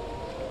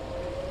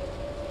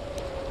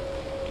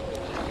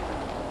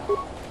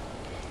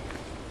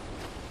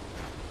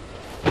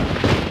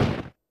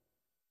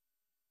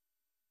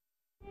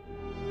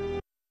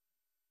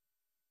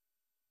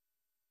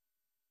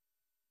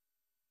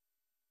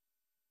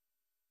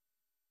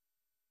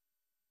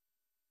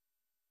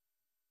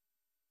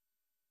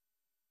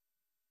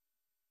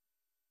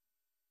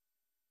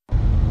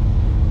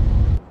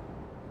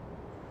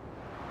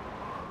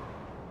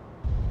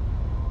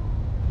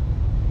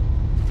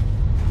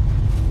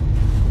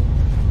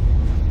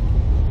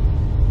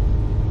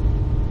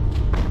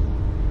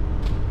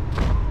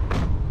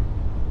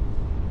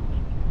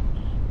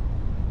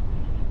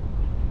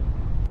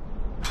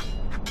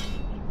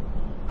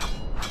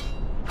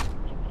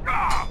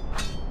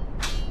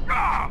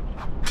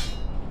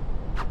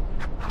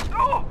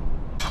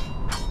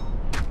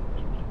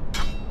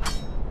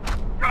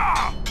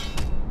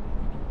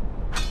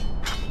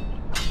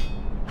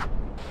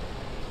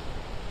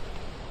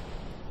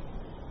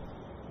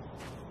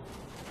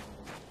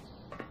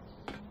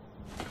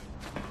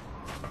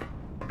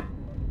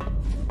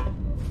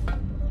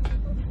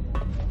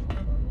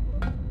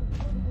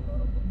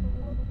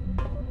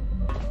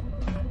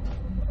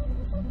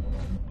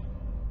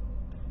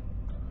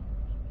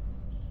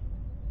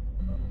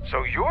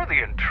 So you're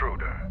the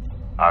intruder.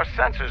 Our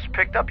sensors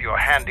picked up your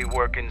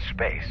handiwork in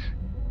space.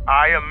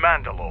 I am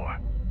Mandalore,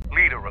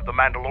 leader of the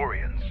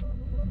Mandalorians.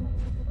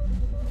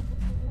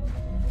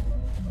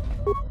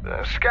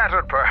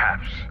 Scattered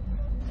perhaps,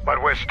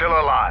 but we're still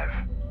alive.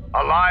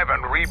 Alive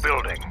and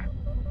rebuilding.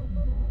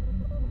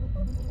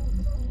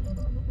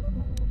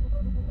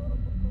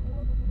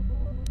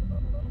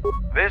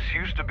 This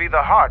used to be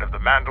the heart of the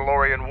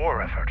Mandalorian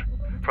war effort.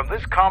 From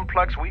this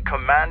complex, we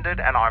commanded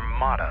an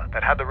armada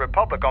that had the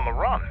Republic on the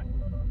run.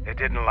 It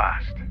didn't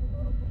last.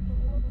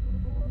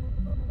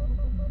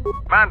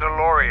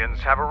 Mandalorians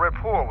have a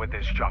rapport with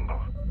this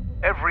jungle.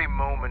 Every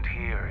moment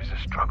here is a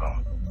struggle.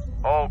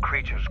 All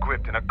creatures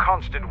gripped in a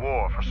constant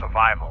war for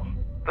survival.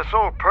 The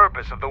sole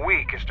purpose of the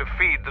weak is to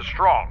feed the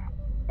strong.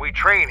 We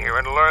train here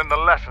and learn the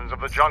lessons of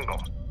the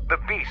jungle. The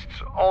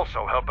beasts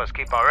also help us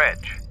keep our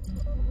edge.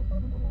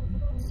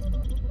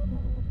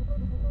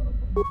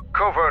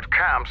 Covert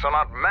camps are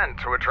not meant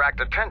to attract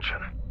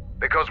attention.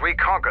 Because we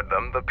conquered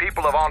them, the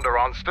people of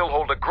Onderon still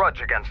hold a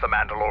grudge against the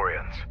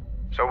Mandalorians.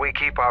 So we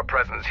keep our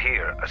presence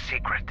here a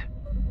secret.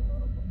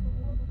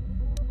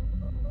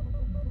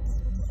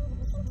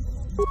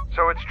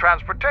 So it's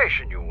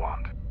transportation you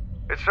want.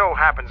 It so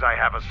happens I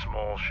have a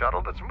small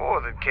shuttle that's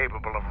more than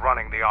capable of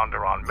running the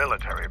Onderon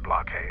military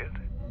blockade.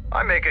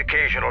 I make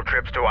occasional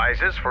trips to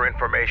ISIS for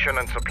information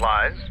and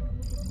supplies.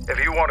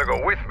 If you want to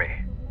go with me,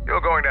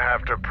 you're going to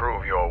have to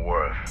prove your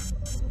worth.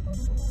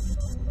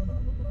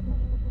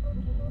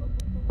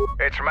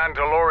 It's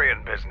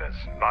Mandalorian business,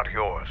 not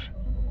yours.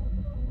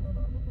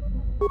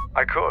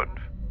 I could,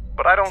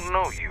 but I don't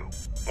know you.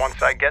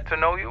 Once I get to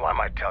know you, I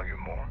might tell you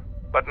more,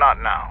 but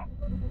not now.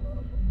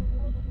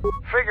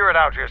 Figure it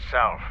out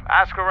yourself.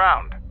 Ask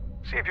around.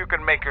 See if you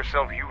can make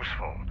yourself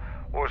useful,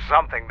 or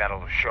something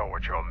that'll show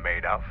what you're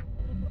made of.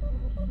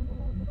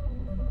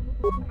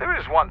 There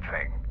is one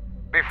thing.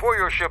 Before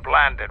your ship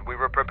landed, we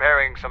were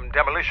preparing some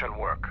demolition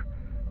work.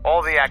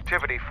 All the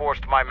activity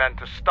forced my men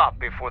to stop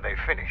before they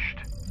finished.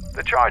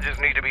 The charges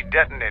need to be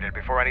detonated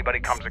before anybody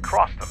comes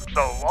across them,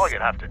 so all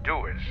you'd have to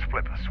do is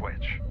flip a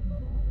switch.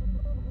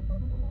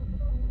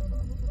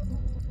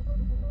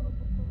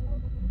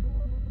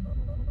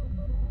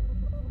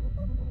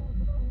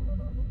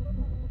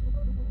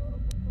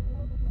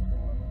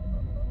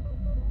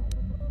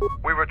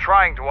 We were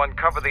trying to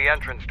uncover the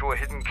entrance to a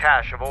hidden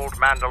cache of old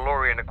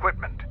Mandalorian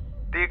equipment.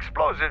 The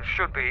explosives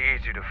should be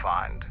easy to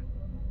find.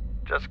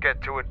 Just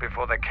get to it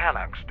before the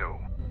Canucks do.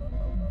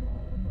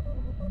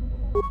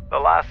 The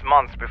last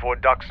months before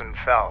Dxun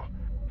fell,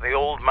 the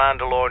old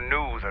Mandalore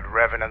knew that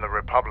Revan and the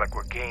Republic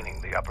were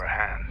gaining the upper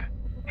hand.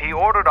 He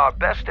ordered our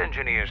best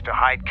engineers to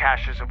hide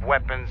caches of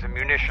weapons and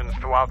munitions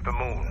throughout the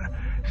moon,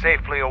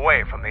 safely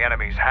away from the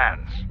enemy's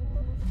hands.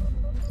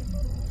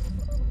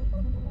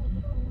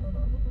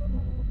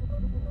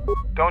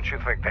 Don't you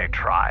think they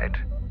tried?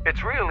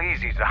 It's real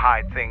easy to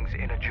hide things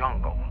in a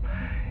jungle.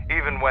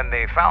 Even when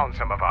they found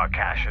some of our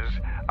caches,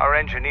 our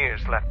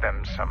engineers left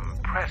them some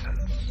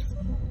presents.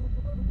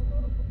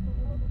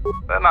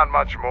 They're not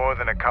much more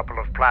than a couple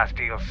of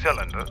plasteel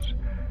cylinders.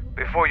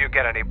 Before you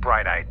get any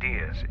bright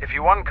ideas, if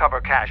you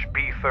uncover cache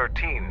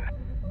B-13,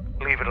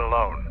 leave it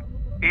alone.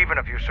 Even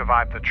if you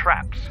survive the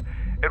traps,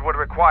 it would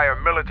require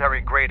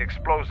military-grade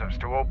explosives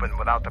to open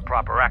without the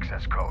proper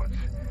access codes.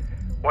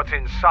 What's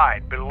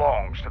inside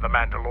belongs to the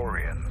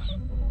Mandalorians.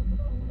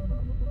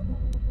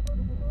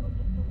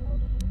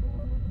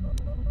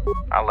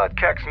 I'll let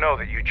Kex know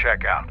that you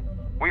check out.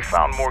 We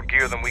found more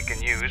gear than we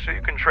can use, so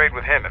you can trade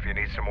with him if you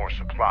need some more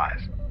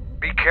supplies.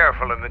 Be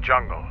careful in the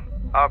jungle.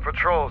 Our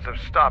patrols have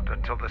stopped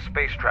until the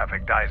space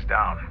traffic dies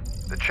down.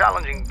 The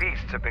challenging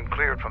beasts have been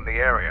cleared from the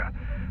area,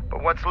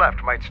 but what's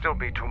left might still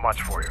be too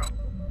much for you.